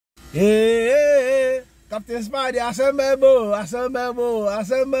Captain Smart, assemble.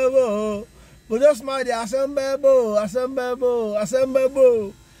 But Smart,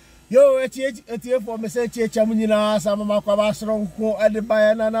 assemble. Yo, it's for me, say, Chamina, some of my strong at the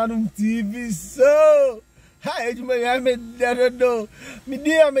Bayananum TV. So, hi, you may have made that do. Me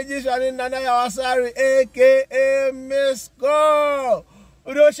dear magician in Nana, sorry, aka Miss Go.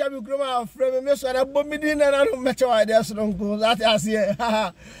 Udo shall be groma from Miss and a bombidin and I don't match why there's strong go. That is here.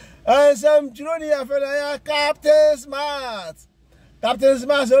 And some Junie after Captain Smart. Captain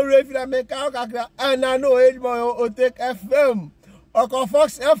Smart, so if I make out, and I know it will take FM. Or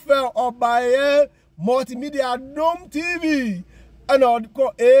Fox FM or by multimedia Dome TV and I'll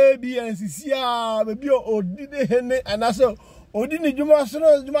call ABNC maybe Odine and also Odine Jumason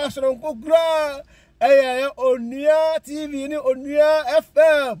Kokra Onia TV Onia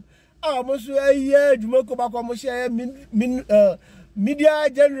FM. I must say a year Jumoko Bakomosha media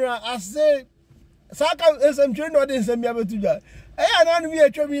general. I say Saka is some train or in some Yabatuja. I don't be a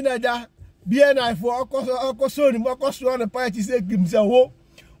Tromina. BNI for Okosoni, Mokoswan, and party said himself.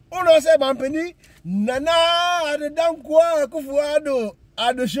 Uno say Mampeni, Nana, the Dankwa, Kufuado,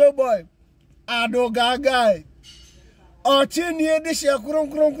 Ado Showboy, Ado Gagai. Or 10 years this year,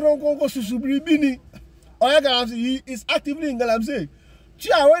 Kron Susubini. He is actively in Galamse.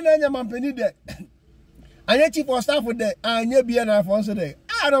 Chia, when I am Mampeni there. And yet, chief of staff with that, and ye BNI for today.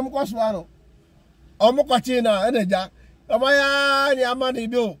 I don't Coswano. Omokatina, and a jack. Amaya, Yamani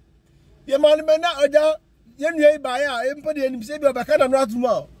do. Your man may not order Yenway by empty and say, but I can't not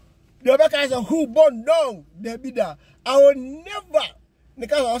tomorrow. The other guys are who born down, they be there. I will never,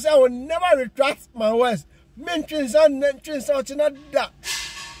 because I will never retract my words. Mention such not that.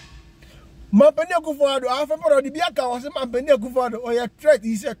 Mampenia Kufado, I have the Biaka was a Mampenia Kufado, or a threat,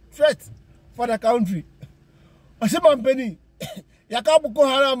 he's a threat for the country. I said, Mampeni, Yakabuko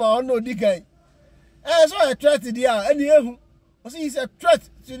Harama, or no decay. I saw a threat to the air, and he's a threat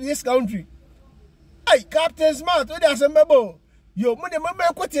to this country. Hey, Captain Smart, what is a member? Yo, money,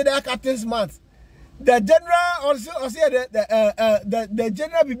 quoted that Captain Smart. The general also the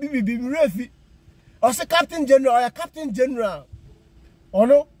general be refi. Also Captain General, Captain General. Oh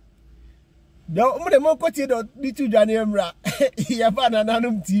no? The money quoted the two Janemra.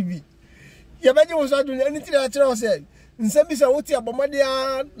 Yabananum TV. Yabaji was not doing anything that I said. In some bisa what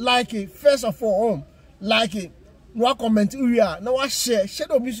about like it first of all, like it. No comment area, no share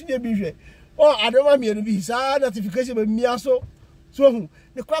don't be seen. Oh, I don't want me to be notification with me also. So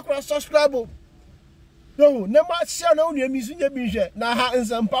the crack subscribe. No, never share no near me. Now, having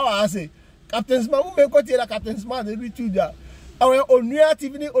some power, I say, Captain Smart, who may go to Captain Smart, they reach you there. Our on New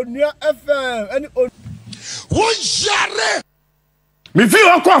TV, on New FM, and on. What share? Me feel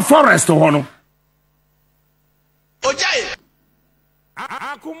like a forest to one. Okay.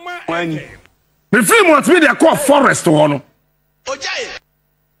 When. Me feel wants me to call forest to one. Okay.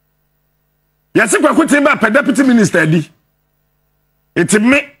 Yes, if I could tell my deputy minister, it's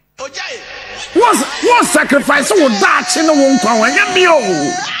me. Okay. What sacrifice would that in the womb come and get me?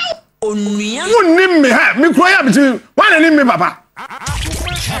 Oh, name me, me cry between one and me, Papa.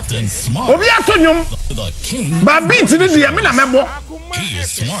 Captain Smart. Oh, we are the king. But beat to the Diamina member. He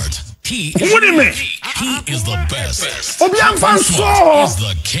is smart. He is the best. Oh, we are so. Is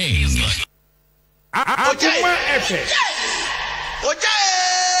the king. Okay.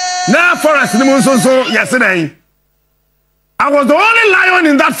 Now, forest, so yesterday, I was the only lion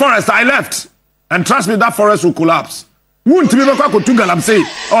in that forest. I left, and trust me, that forest will collapse. Won't be able to go to say,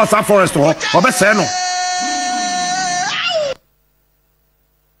 oh, that forest, or best no.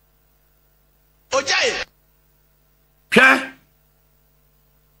 Okay. Okay.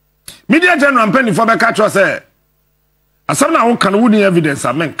 Media general penny for the catcher say, as some now can wooden evidence,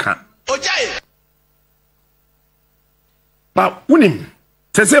 I mean, can. Okay. But winning.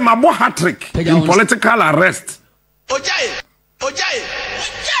 They say my boy hat trick in political arrest. Okay. Okay.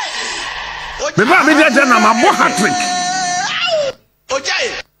 Before media general, my boy hat trick.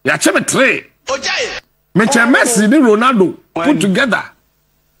 Okay. Ya cheme three. Okay. Meche Messi ni Ronaldo put together.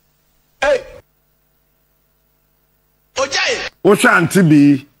 Hey. Okay. Osha anti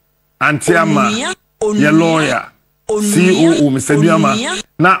B, anti ama, ye lawyer, CEO Mr. Biama.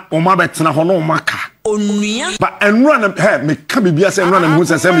 Na oma betina hono maka. But and run hey, me can be say run and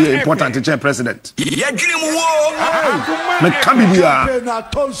who's assembly important to chair president. Me can be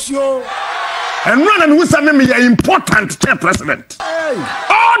and run and who's me important chair president.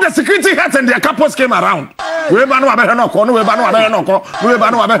 All the security heads and their couples came around. We ban no better no call, no we ban no better no call, we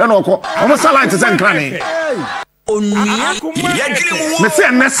ban no better no call. Almost like to send cranny. Me say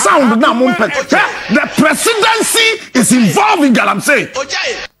and the sound now the presidency is involved in Galamsey.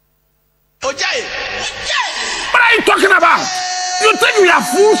 What are you talking about? You think we are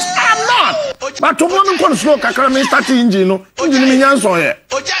fools? I'm not. But tomorrow I'm slow kakra me start engine no. Engine me nyanso here.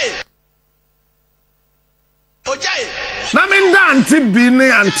 Na me ndanti bi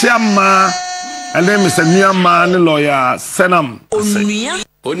ne anti ama. And then Mr. Niyama lawyer Senam.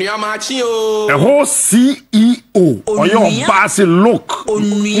 The whole CEO or your boss look.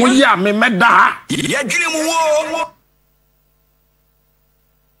 Yeah, me meda.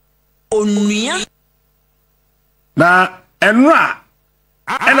 Now, Enra,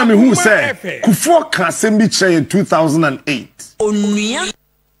 enemy who said Kufuor Kasembi Che in 2008.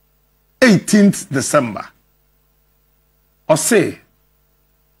 18th December. Or say,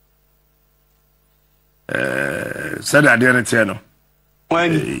 said I didn't tell no.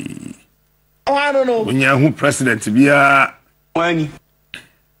 When I don't know. When you're who president be a when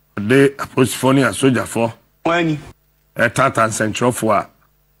they approach funny and soldier for when a Tatan Central for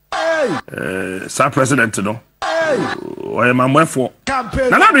Sir President no. Or a man for campaign.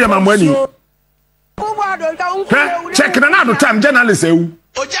 Now do your man when you check another time journalists.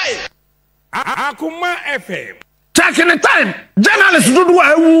 Akuma FM. Checking the time journalists do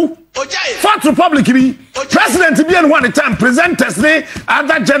do Fourth Republic be president be one the time presenters ne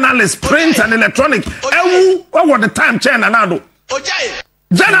other journalists print and electronic what was the time chain and now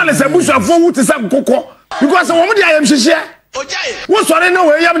journalists ebusu afo who to say koko because wo mo dia yam hihie wo so na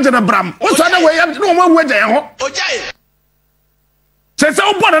we yam jena bram wo so na we yam no mo we jan ho se se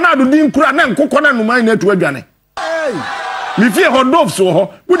obo na do din kura na nkoko na no man na tu adwane mi fie ho dof so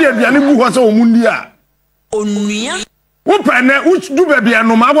ho wo dia aduane bu ho so wo mu ndi a onua wo pene wo du baby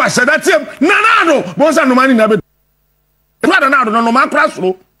anoma wo ase that him nanado bo sa anoma ni na be kwada na do no ma kra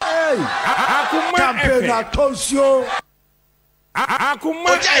soro campaign attention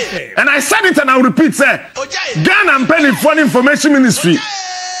akuma and I said it and I'll repeat say Ghana and Penny Foreign Information Ministry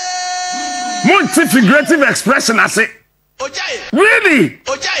multi figurative expression I say really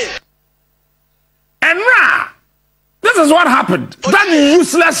and now this is what happened that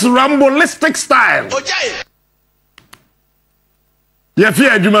useless rambolistic style yeah,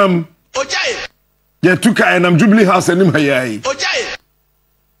 fear Jumam. Yeah, Tuka and I'm Jubilee House and him here.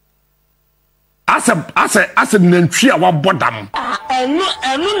 As a Nentria wa bodam.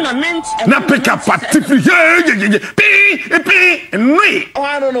 Na pick up a tiffy. Oh,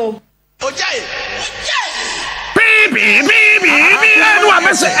 I don't know. Baby.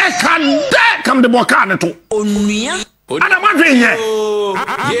 I can't dare come the Bocana to. And I'm wondering here.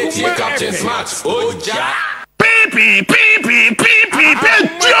 Yeah, Captain Smart. Peep,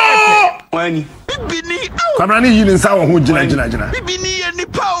 When come on, you didn't sound who Jina. Bibini and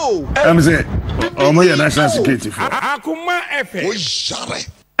Nipo. I'm saying, oh, my national security for Akuma F.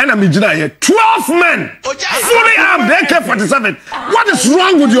 And I'm Jina here 12 men fully armed AK-47. What is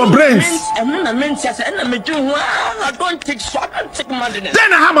wrong with your brains?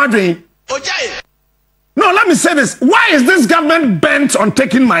 Then how am I doing? No, let me say this. Why is this government bent on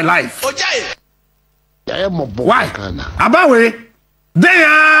taking my life? Why? Abawe, they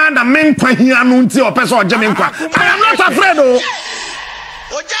are the main point here. I am not afraid.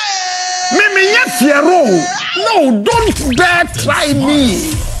 No, don't dare try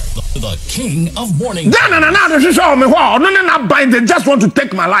me. The king of morning. Then another show me wow. No, they just want to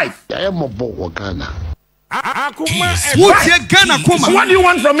take my life. What do you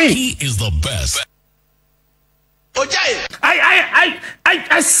want from me? He is the best.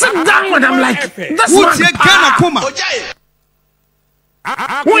 I sit down when I'm like, this man.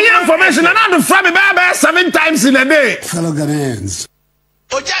 What information? And I do family 7 times in a day. Fellow Ghanaians.